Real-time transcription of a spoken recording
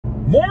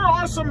More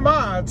awesome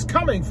mods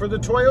coming for the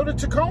Toyota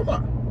Tacoma.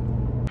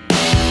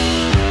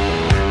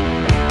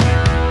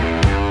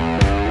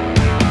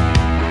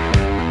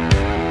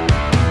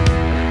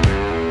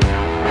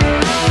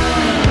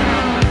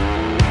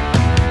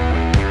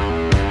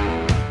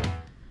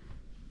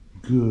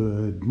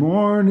 Good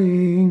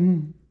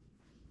morning.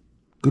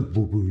 Good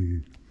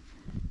boy.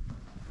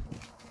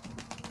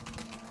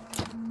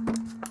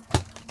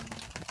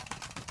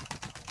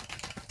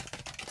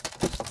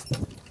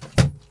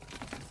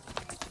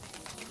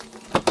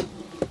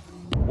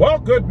 Well,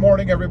 good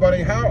morning,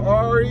 everybody. How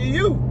are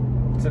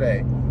you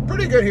today?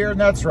 Pretty good here, and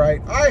that's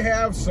right. I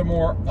have some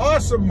more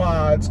awesome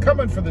mods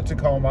coming for the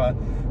Tacoma.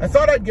 I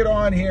thought I'd get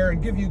on here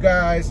and give you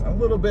guys a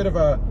little bit of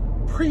a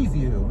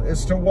preview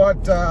as to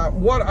what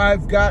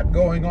I've got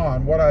going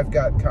on, what I've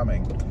got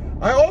coming.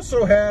 I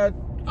also had,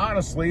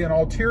 honestly, an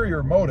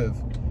ulterior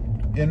motive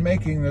in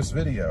making this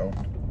video,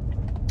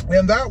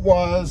 and that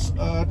was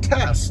a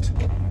test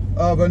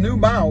of a new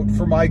mount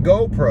for my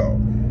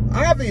GoPro.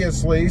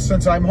 Obviously,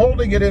 since I'm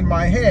holding it in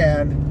my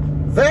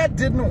hand, that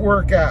didn't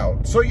work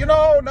out. So, you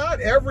know,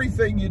 not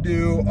everything you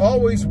do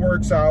always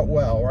works out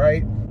well,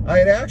 right? I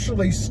had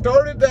actually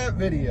started that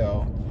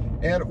video,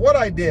 and what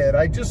I did,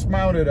 I just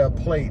mounted a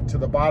plate to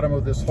the bottom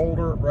of this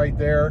holder right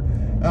there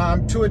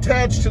to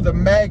attach to the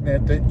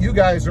magnet that you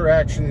guys are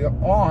actually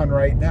on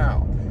right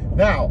now.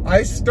 Now,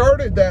 I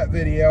started that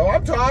video,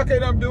 I'm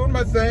talking, I'm doing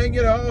my thing,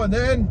 you know, and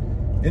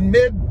then in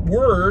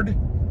mid-word,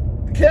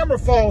 the camera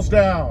falls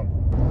down.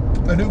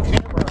 A new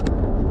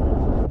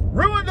camera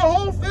ruined the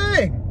whole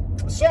thing.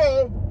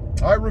 So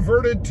I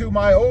reverted to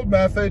my old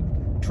method,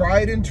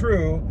 tried and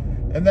true,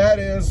 and that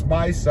is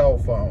my cell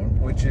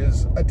phone, which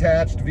is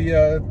attached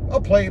via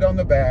a plate on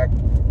the back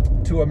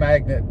to a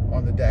magnet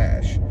on the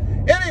dash.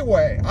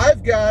 Anyway,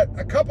 I've got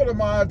a couple of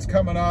mods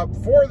coming up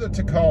for the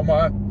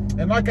Tacoma,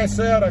 and like I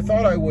said, I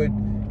thought I would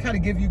kind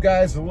of give you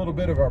guys a little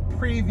bit of a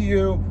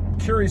preview.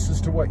 Curious as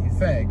to what you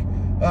think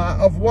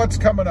of what's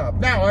coming up.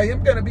 Now, I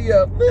am going to be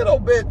a little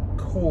bit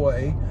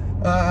coy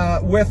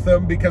with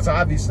them because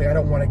obviously I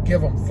don't want to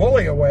give them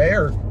fully away,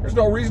 or there's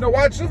no reason to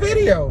watch the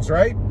videos,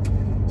 right?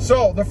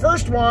 So the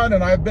first one,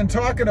 and I've been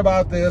talking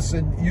about this,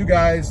 and you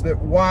guys that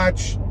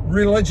watch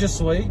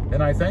religiously,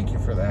 and I thank you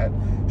for that,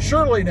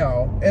 surely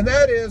know, and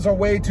that is a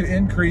way to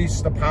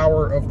increase the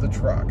power of the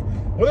truck.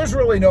 Well, there's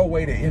really no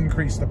way to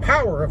increase the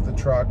power of the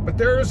truck, but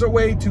there is a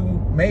way to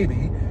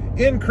maybe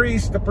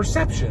increase the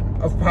perception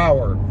of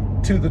power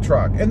to the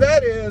truck, and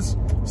that is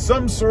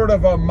some sort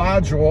of a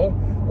module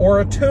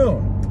or a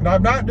tune. Now,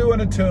 I'm not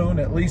doing a tune,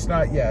 at least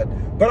not yet,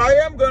 but I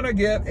am going to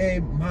get a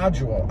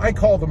module. I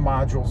call them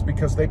modules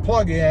because they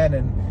plug in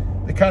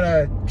and they kind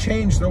of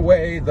change the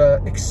way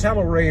the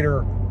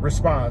accelerator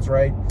responds,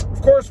 right?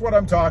 Of course, what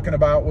I'm talking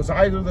about was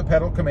either the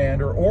pedal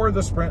commander or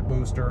the sprint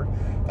booster.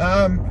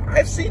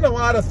 I've seen a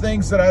lot of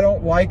things that I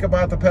don't like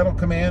about the pedal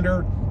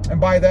commander, and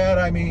by that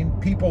I mean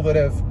people that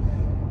have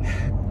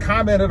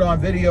commented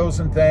on videos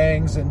and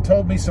things and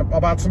told me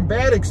about some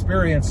bad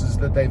experiences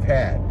that they've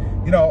had.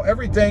 You know,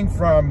 everything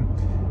from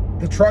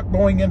the truck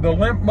going into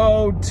limp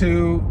mode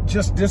to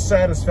just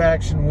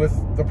dissatisfaction with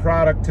the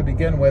product to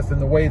begin with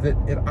and the way that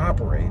it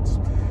operates.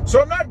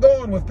 So I'm not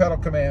going with pedal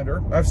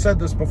commander. I've said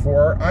this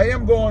before. I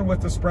am going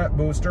with the sprint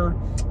booster.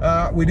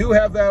 We do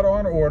have that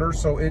on order,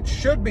 so it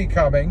should be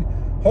coming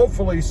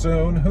hopefully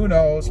soon. Who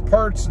knows?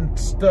 Parts and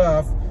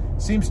stuff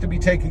seems to be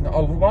taking a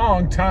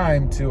long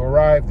time to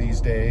arrive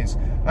these days.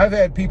 I've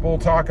had people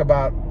talk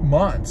about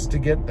months to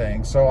get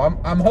things, so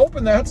I'm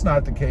hoping that's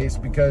not the case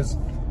because,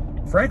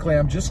 frankly,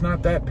 I'm just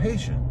not that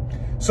patient.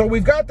 So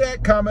we've got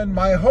that coming.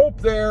 My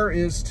hope there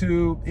is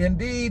to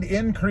indeed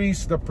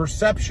increase the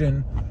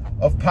perception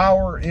of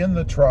power in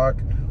the truck.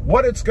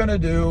 What it's going to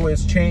do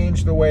is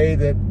change the way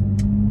that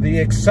the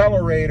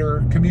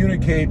accelerator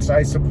communicates,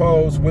 I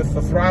suppose, with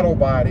the throttle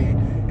body,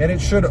 and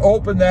it should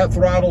open that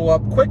throttle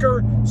up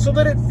quicker so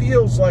that it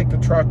feels like the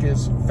truck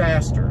is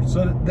faster,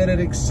 so that it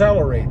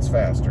accelerates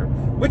faster,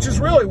 which is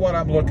really what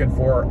I'm looking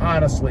for,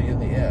 honestly, in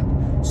the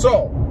end.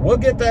 So we'll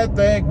get that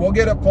thing, we'll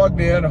get it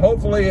plugged in.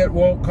 Hopefully it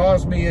won't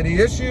cause me any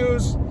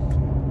issues.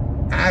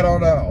 I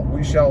don't know,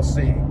 we shall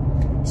see.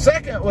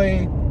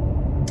 Secondly,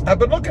 I've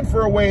been looking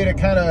for a way to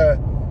kind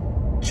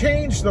of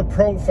change the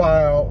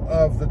profile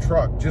of the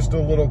truck just a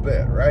little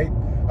bit, right?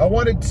 I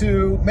wanted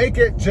to make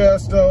it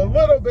just a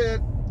little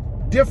bit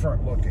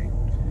different looking.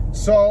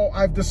 So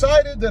I've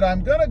decided that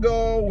I'm gonna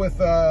go with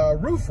a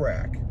roof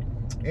rack,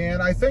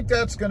 and I think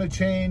that's gonna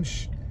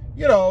change,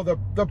 you know,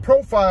 the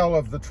profile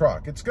of the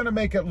truck. It's gonna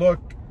make it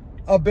look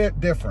a bit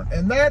different,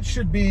 and that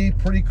should be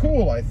pretty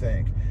cool, I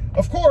think.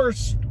 Of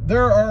course,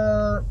 there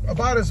are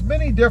about as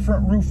many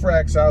different roof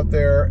racks out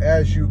there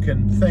as you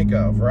can think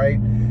of, right?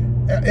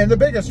 And the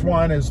biggest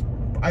one is,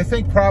 I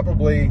think,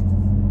 probably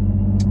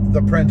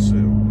the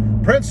Prinsu.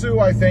 Prinsu,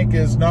 I think,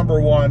 is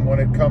 #1 when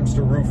it comes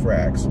to roof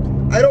racks.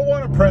 I don't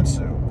want a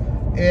Prinsu.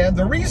 And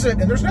the reason,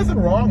 and there's nothing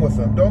wrong with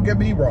them, don't get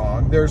me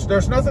wrong. There's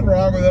nothing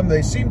wrong with them.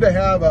 They seem to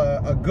have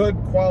a good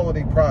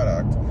quality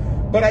product.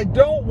 But I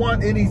don't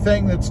want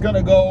anything that's going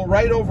to go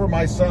right over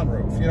my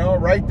sunroof, you know,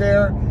 right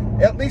there.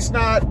 At least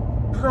not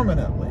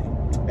permanently.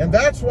 And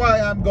that's why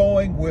I'm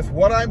going with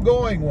what I'm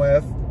going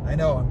with. I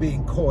know I'm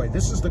being coy.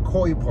 This is the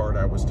coy part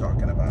I was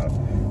talking about.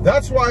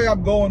 That's why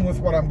I'm going with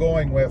what I'm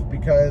going with,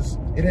 because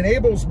it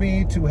enables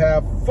me to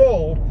have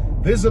full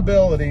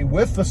visibility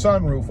with the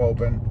sunroof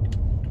open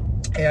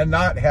and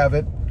not have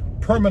it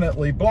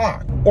permanently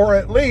blocked, or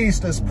at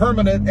least as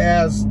permanent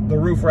as the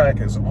roof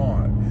rack is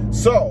on.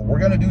 So we're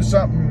going to do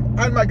something.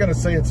 I'm not going to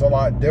say it's a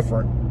lot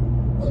different.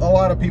 A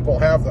lot of people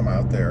have them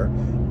out there,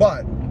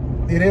 but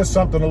it is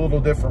something a little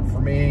different for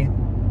me.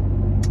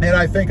 And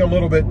I think a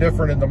little bit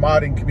different in the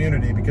modding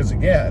community, because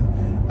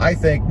again, I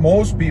think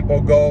most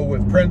people go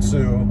with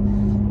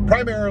Prinsu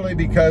primarily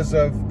because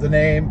of the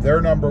name.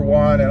 They're number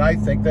one, and I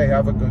think they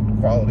have a good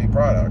quality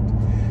product.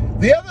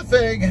 The other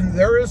thing, and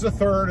there is a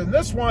third, and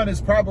this one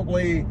is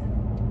probably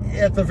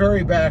at the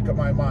very back of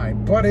my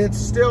mind, but it's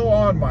still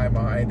on my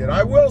mind. And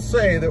I will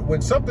say that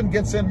when something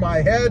gets in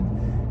my head,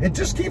 it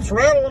just keeps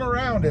rattling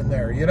around in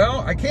there, you know?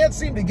 I can't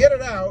seem to get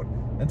it out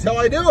until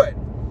I do it.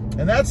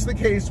 And that's the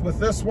case with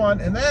this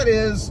one, and that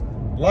is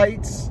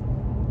lights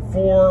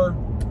for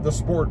the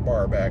sport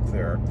bar back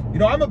there. You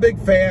know, I'm a big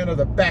fan of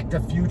the Back to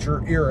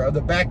Future era,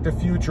 the Back to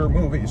Future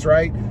movies,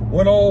 right?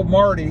 When old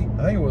Marty,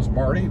 I think it was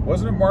Marty,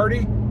 wasn't it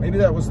Marty? Maybe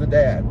that was the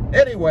dad.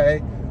 Anyway,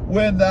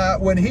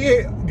 when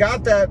he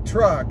got that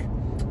truck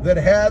that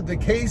had the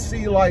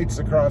KC lights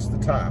across the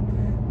top.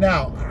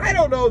 Now, I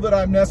don't know that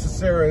I'm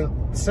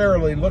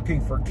necessarily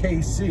looking for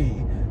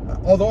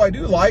KC, although I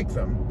do like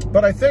them,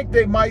 but I think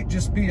they might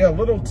just be a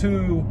little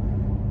too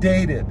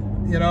dated,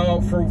 you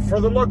know, for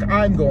the look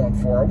I'm going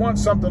for. I want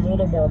something a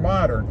little more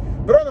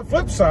modern. But on the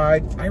flip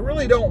side, I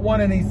really don't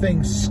want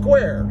anything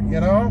square,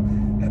 you know,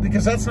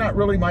 because that's not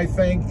really my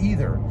thing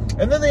either.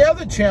 And then the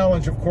other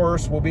challenge, of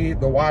course, will be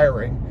the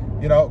wiring,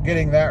 you know,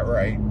 getting that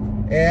right.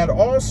 And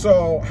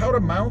also how to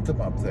mount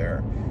them up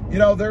there. You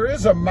know, there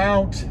is a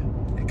mount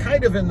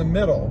kind of in the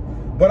middle,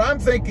 but I'm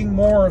thinking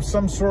more of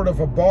some sort of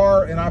a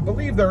bar, and I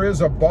believe there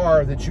is a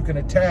bar that you can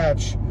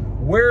attach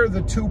where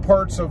the two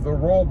parts of the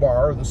roll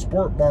bar, the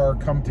sport bar,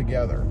 come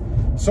together.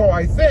 So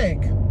I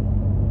think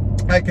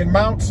I can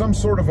mount some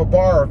sort of a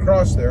bar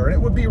across there, and it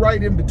would be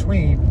right in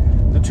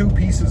between the two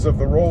pieces of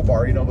the roll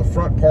bar, you know, the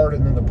front part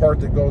and then the part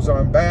that goes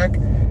on back.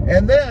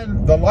 And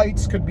then the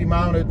lights could be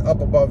mounted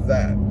up above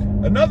that.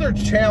 Another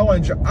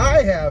challenge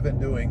I have in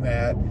doing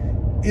that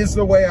is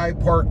the way I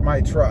park my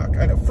truck.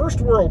 I know,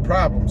 first world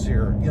problems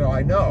here, you know,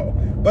 I know,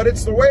 but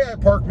it's the way I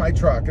park my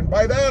truck. And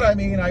by that, I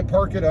mean, I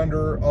park it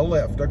under a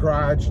lift, a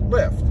garage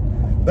lift.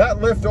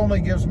 That lift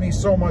only gives me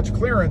so much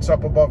clearance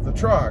up above the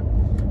truck.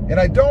 And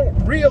I don't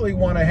really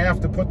want to have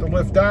to put the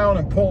lift down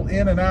and pull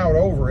in and out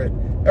over it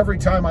every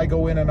time I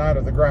go in and out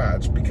of the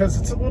garage, because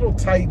it's a little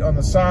tight on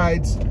the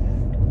sides.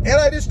 And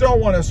I just don't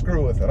want to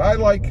screw with it. I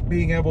like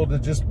being able to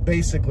just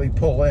basically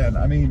pull in.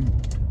 I mean,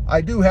 I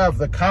do have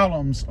the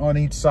columns on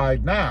each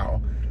side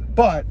now,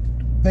 but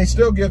they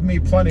still give me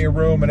plenty of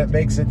room, and it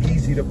makes it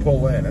easy to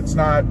pull in. It's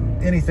not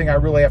anything I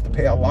really have to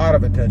pay a lot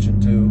of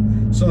attention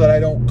to, so that I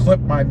don't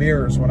clip my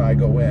mirrors when I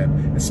go in.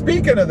 And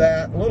speaking of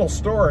that, a little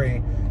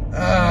story,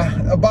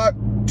 about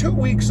 2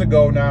 weeks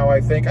ago now,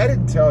 I think, I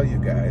didn't tell you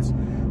guys,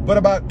 but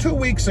about 2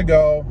 weeks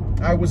ago,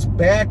 I was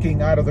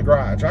backing out of the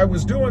garage. I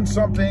was doing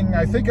something,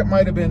 I think it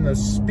might have been the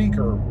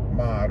speaker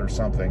mod or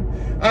something.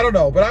 I don't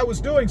know, but I was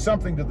doing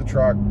something to the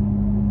truck,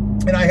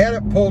 and I had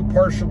it pulled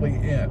partially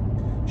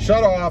in.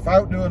 Shut off,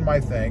 out doing my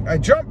thing. I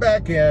jump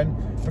back in.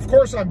 Of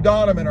course, I'm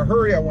done. I'm in a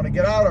hurry. I want to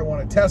get out. I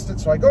want to test it.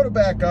 So I go to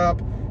back up,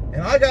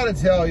 and I got to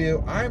tell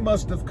you, I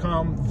must have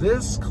come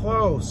this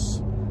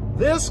close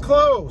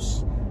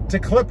to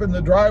clipping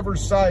the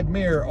driver's side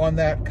mirror on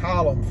that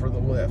column for the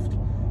lift.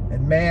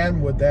 And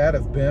man, would that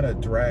have been a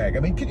drag. I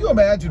mean, can you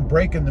imagine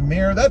breaking the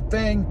mirror? That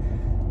thing,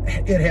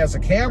 it has a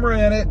camera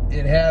in it.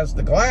 It has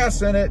the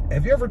glass in it.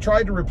 Have you ever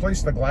tried to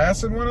replace the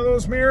glass in one of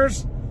those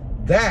mirrors?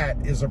 That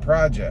is a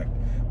project.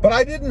 But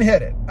I didn't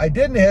hit it. I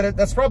didn't hit it.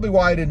 That's probably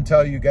why I didn't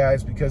tell you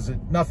guys, because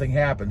nothing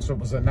happened, so it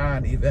was a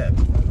non-event.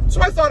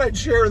 So I thought I'd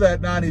share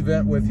that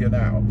non-event with you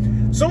now.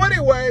 So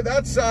anyway,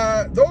 that's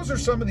those are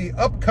some of the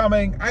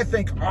upcoming, I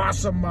think,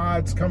 awesome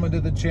mods coming to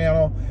the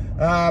channel.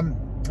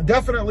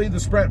 Definitely the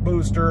Sprint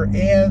booster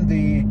and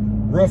the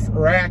roof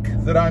rack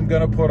that I'm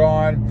going to put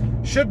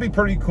on should be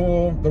pretty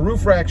cool. The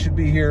roof rack should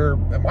be here.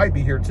 It might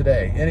be here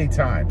today,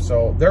 anytime.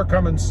 So they're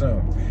coming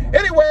soon.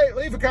 Anyway,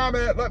 leave a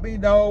comment. Let me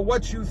know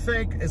what you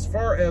think as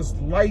far as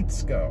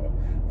lights go.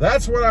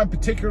 That's what I'm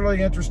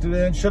particularly interested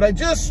in. Should I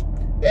just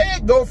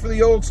go for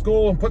the old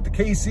school and put the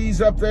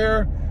KCs up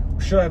there?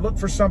 Or should I look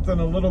for something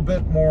a little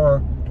bit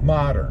more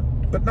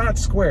modern, but not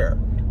square?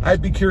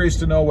 I'd be curious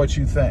to know what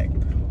you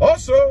think.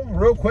 Also,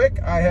 real quick,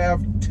 I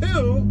have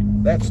two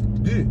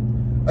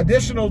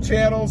additional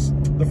channels.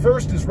 The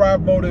first is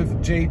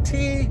RobMotive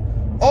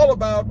JT, all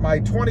about my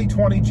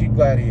 2020 Jeep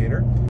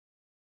Gladiator.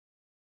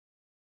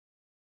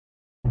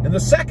 And the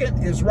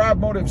second is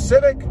RobMotive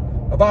Civic,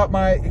 about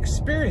my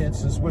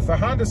experiences with the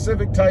Honda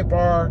Civic Type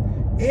R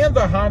and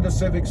the Honda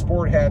Civic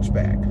Sport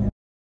Hatchback.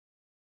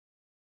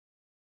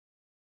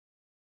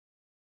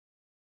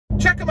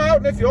 Check them out,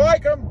 and if you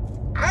like them,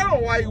 I don't know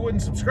why you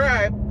wouldn't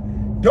subscribe.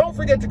 Don't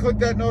forget to click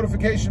that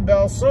notification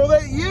bell so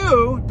that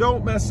you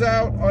don't miss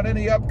out on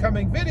any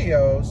upcoming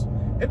videos.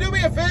 And do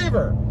me a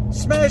favor,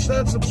 smash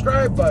that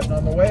subscribe button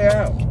on the way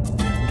out.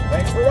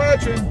 Thanks for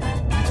watching.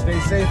 Stay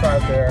safe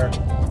out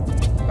there.